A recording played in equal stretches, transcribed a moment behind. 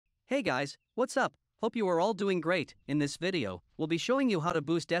Hey guys, what's up? Hope you are all doing great. In this video, we'll be showing you how to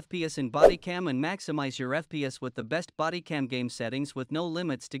boost FPS in Bodycam and maximize your FPS with the best Bodycam game settings with no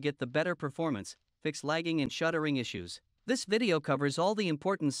limits to get the better performance, fix lagging and shuttering issues. This video covers all the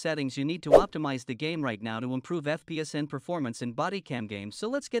important settings you need to optimize the game right now to improve FPS and performance in Bodycam games, so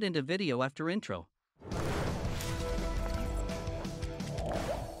let's get into video after intro.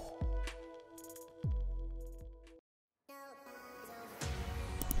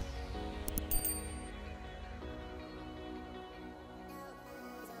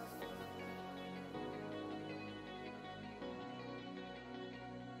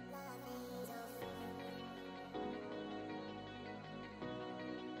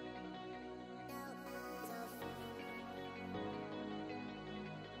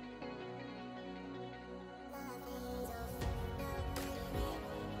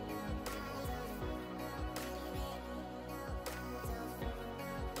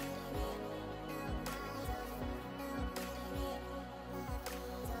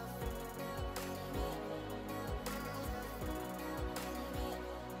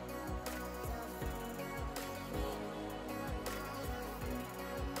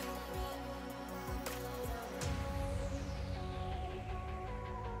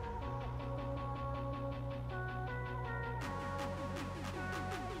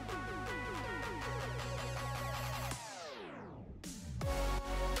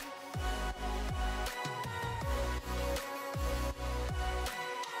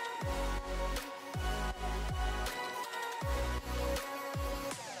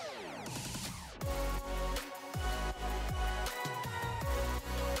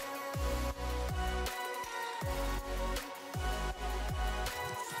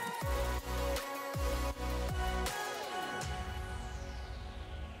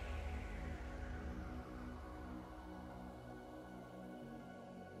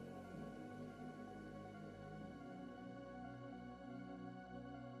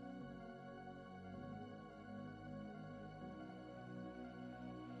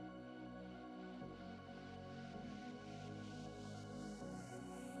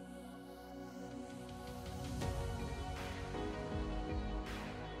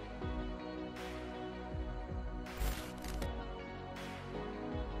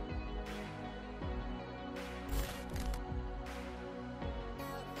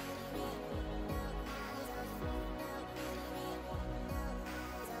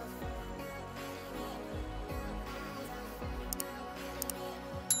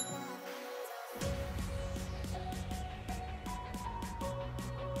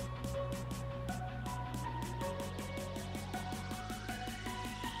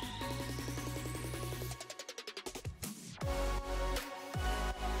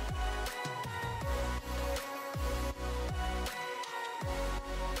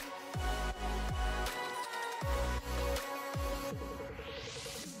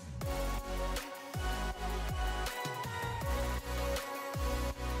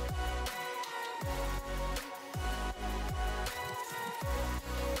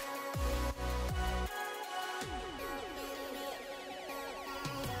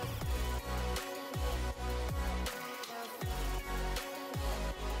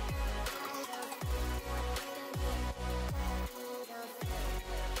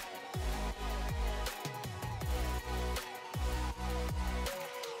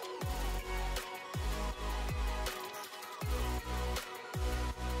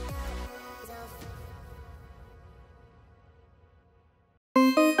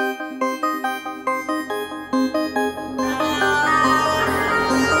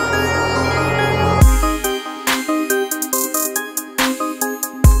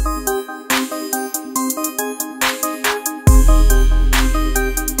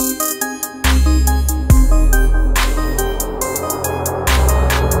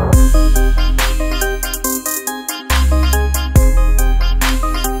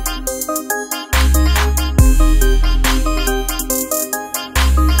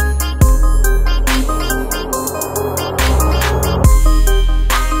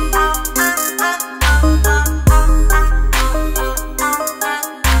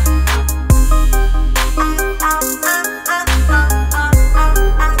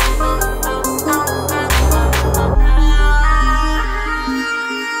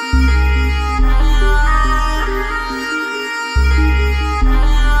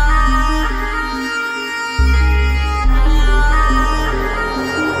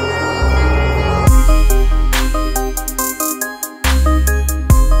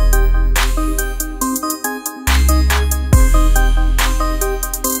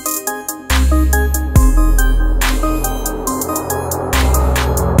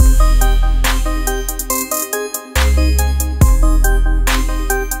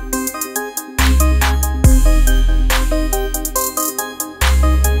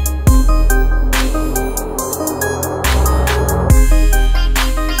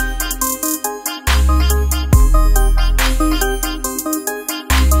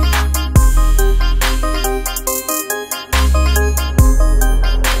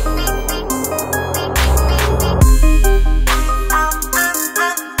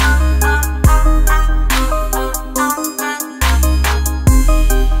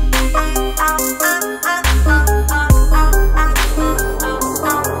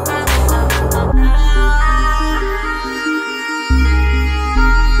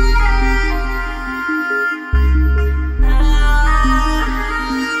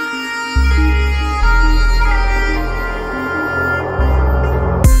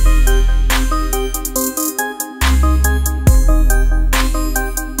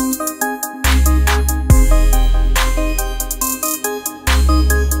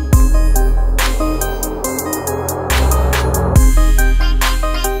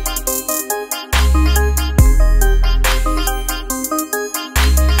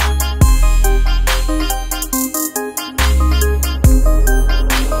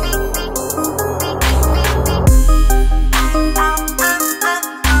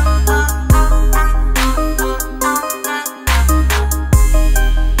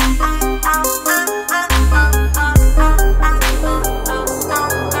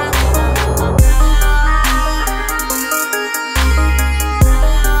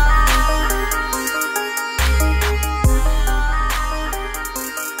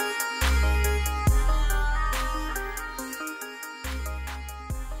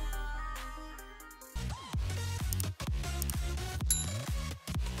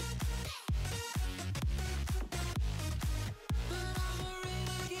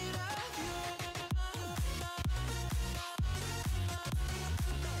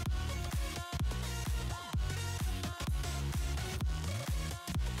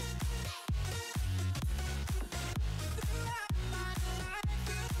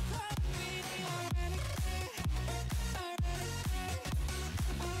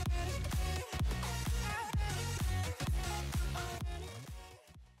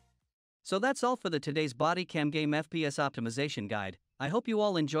 So that's all for the today's Bodycam Game FPS optimization guide. I hope you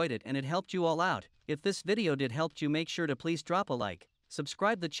all enjoyed it and it helped you all out. If this video did help you, make sure to please drop a like,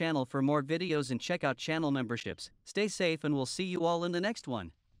 subscribe the channel for more videos and check out channel memberships. Stay safe and we'll see you all in the next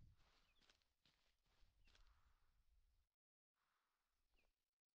one.